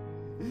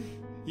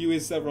 You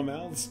is several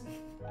mouths?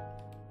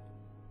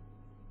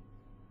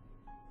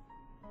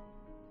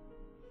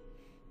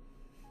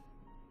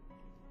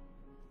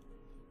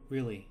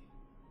 Really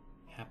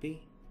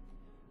happy?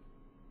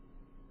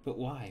 But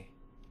why?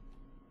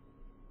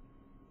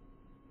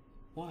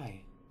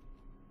 Why?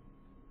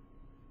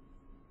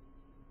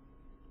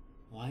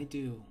 Why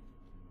do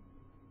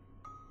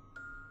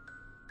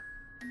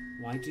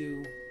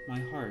my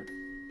heart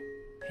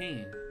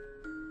pain?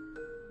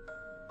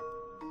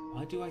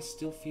 Why do I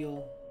still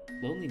feel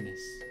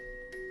loneliness?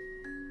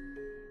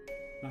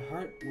 My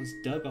heart was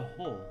dug a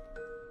hole.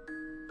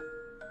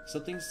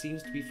 Something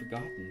seems to be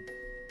forgotten.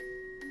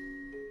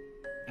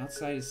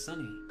 Outside is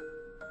sunny.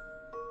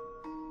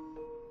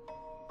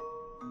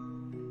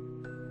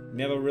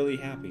 Never really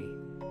happy.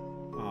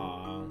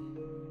 Aww.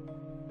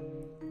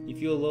 You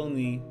feel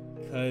lonely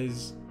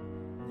because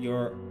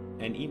you're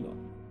an emo.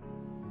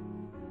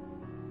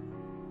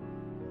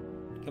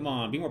 Come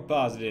on, be more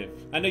positive.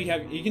 I know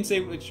you can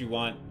say what you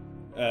want,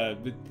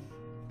 but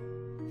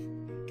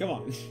come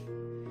on.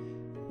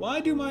 Why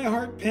do my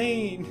heart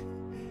pain?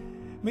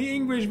 My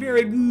English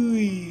very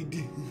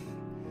good.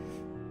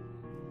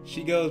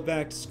 She goes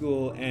back to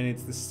school and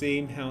it's the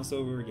same house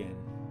over again.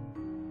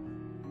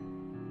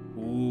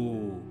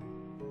 Ooh.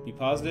 Be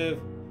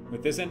positive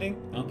with this ending?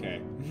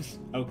 Okay.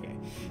 Okay.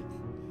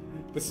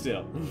 But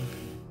still.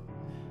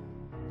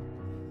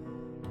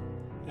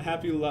 A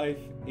happy life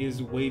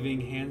is waving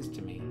hands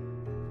to me.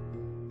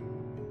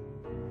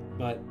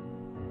 But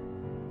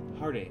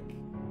heartache.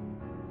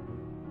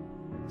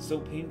 So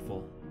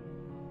painful.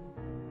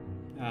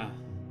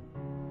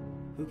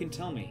 Who can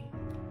tell me?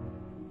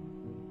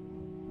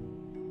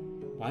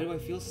 Why do I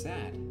feel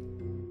sad?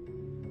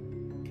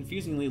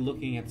 Confusingly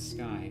looking at the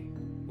sky,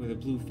 where the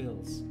blue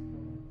fills.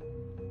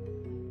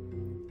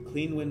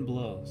 Clean wind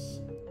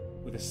blows,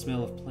 with a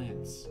smell of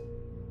plants.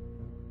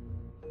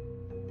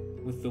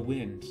 With the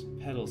wind,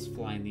 petals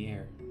fly in the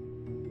air.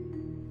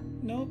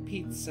 No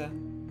pizza.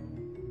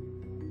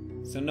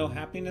 So no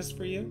happiness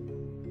for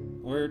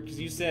you? Or, because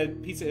you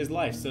said pizza is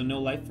life, so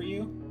no life for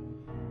you?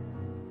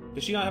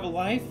 Does she not have a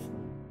life?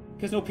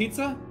 Because no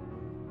pizza?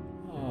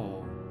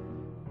 Oh.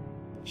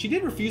 She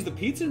did refuse the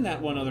pizza in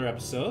that one other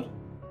episode.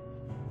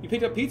 You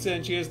picked up pizza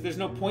and she goes, there's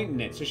no point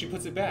in it, so she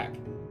puts it back.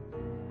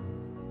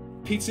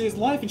 Pizza is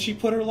life and she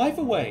put her life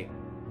away.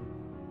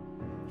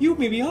 You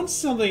may be on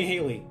something,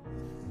 Haley.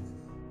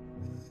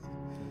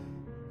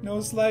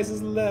 No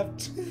slices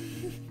left.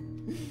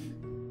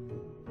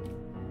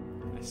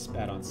 I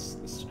spat on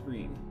the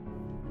screen.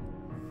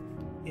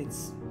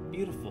 It's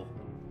beautiful.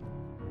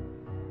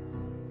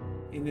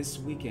 In this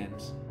weekend,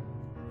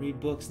 read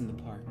books in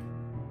the park.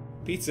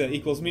 Pizza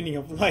equals meaning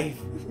of life.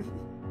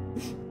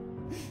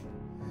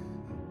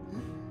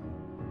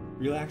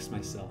 Relax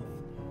myself.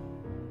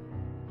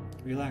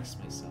 Relax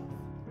myself.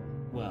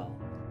 Well.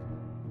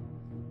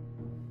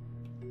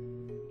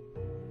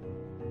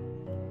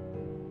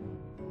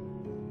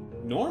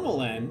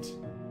 Normal end?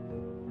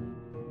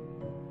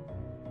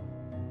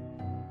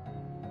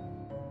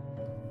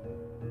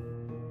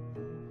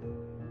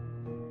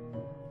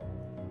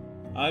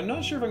 I'm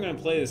not sure if I'm going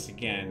to play this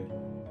again.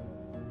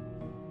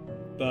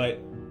 But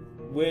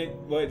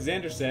what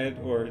Xander said,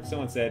 or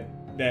someone said,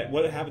 that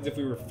what happens if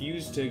we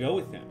refuse to go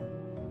with him?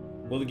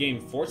 Will the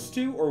game force us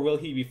to, or will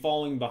he be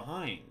falling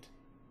behind?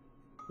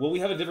 Will we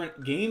have a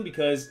different game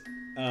because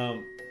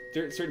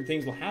certain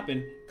things will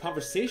happen?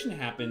 Conversation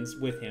happens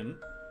with him,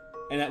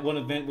 and at one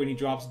event when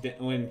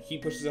when he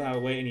pushes out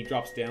of the way and he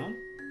drops down.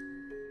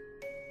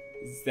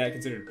 Is that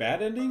considered a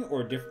bad ending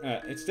or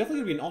different? It's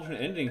definitely gonna be an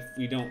alternate ending if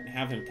we don't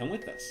have him come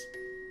with us.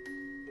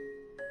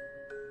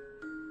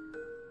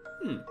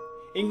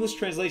 English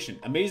translation: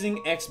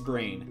 Amazing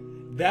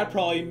X-Brain. That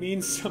probably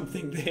means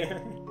something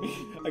there.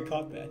 I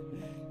caught that.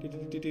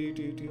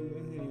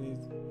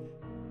 Anyways.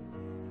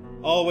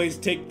 Always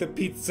take the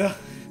pizza.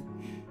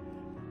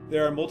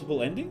 There are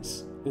multiple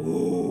endings?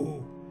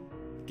 Ooh.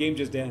 Game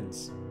just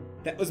ends.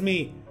 That was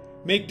me.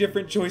 Make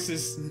different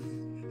choices.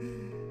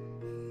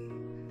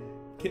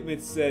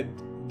 Kitmit said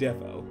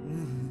defo.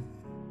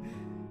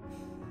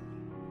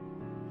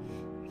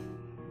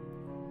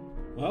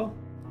 Well,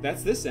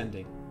 that's this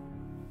ending.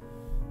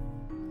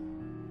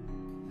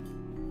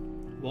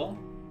 Well,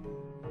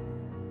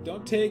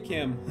 don't take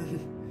him.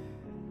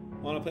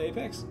 Want to play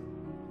Apex?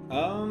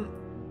 Oh,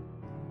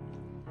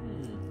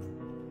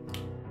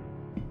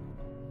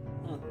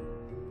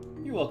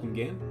 you're welcome,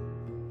 game.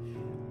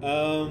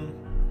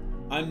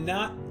 I'm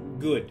not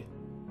good.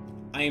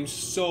 I am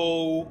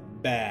so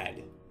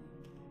bad.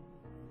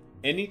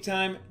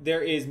 Anytime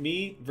there is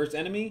me versus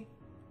enemy,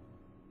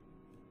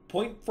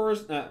 point for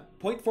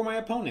my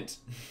opponent.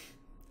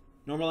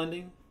 Normal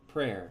ending,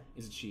 prayer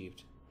is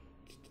achieved.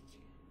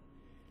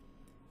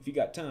 If you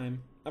got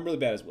time, I'm really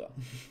bad as well.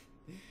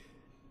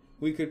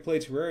 We could play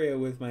Terraria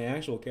with my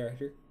actual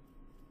character.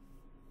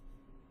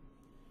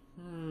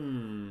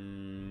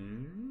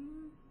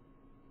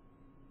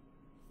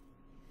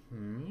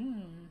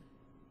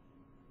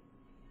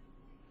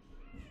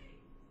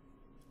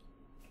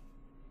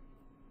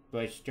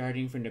 But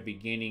starting from the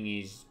beginning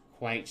is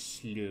quite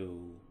slow.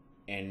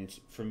 And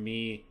for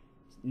me,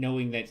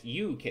 knowing that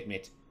you,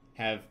 Kitmit,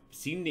 have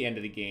seen the end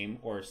of the game,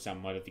 or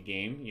somewhat of the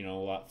game, you know,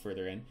 a lot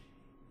further in,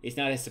 it's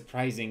not as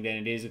surprising than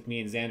it is with me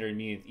and Xander and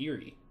me and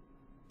Eerie.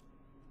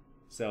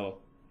 So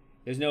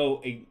there's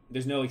no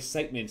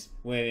excitement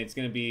when it's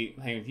going to be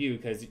playing with you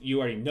because you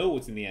already know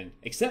what's in the end,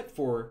 except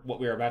for what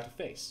we're about to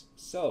face.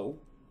 So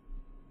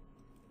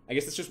I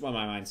guess that's just what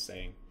my mind's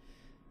saying.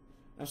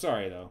 I'm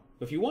sorry though,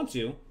 but if you want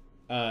to,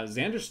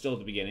 Xander's still at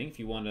the beginning. If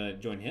you want to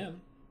join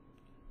him,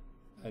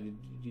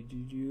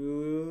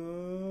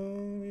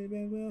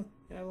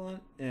 Avalon.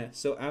 Yeah,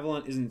 so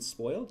Avalon isn't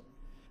spoiled.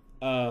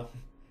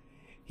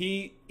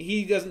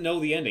 He doesn't know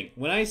the ending.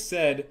 When I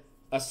said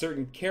a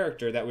certain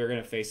character that we were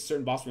gonna face, a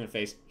certain boss we're gonna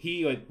face,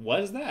 he like, what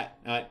is that?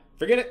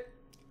 Forget it.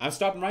 I'm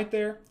stopping right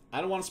there.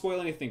 I don't want to spoil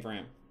anything for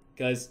him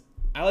because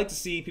I like to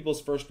see people's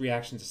first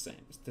reactions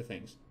to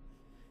things.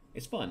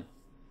 It's fun.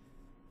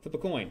 Flip a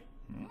coin.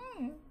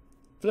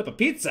 Flip a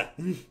pizza.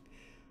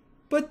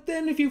 But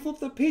then if you flip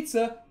the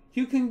pizza,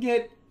 you can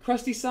get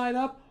crusty side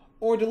up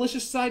or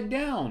delicious side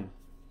down.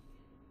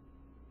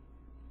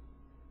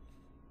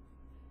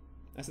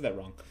 I said that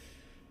wrong.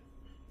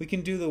 We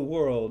can do the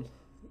world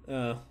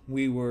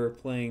we were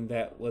playing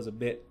that was a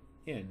bit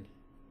in.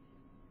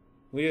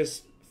 We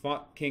just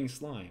fought King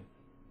Slime.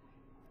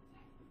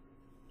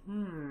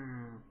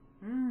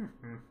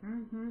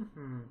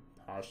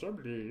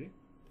 Possibly.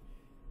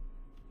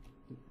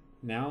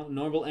 Now,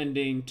 normal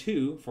ending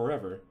 2,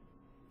 forever.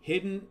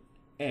 Hidden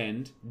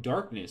end,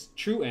 darkness,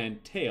 true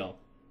end, tail.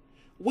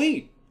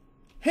 Wait!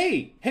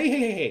 Hey!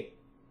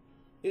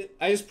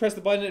 I just pressed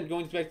the button and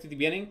going back to the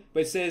beginning,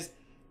 but it says,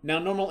 now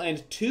normal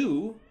end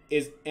 2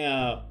 is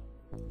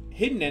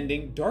hidden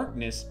ending,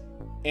 darkness,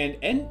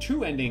 and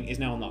true ending is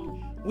now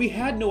unlocked. We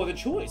had no other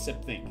choice, I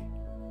think.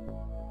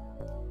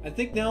 I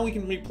think now we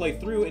can replay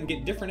through and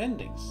get different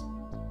endings.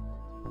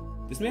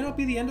 This may not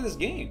be the end of this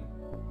game.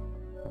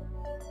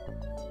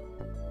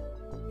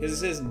 Because it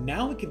says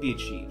now it can be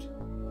achieved.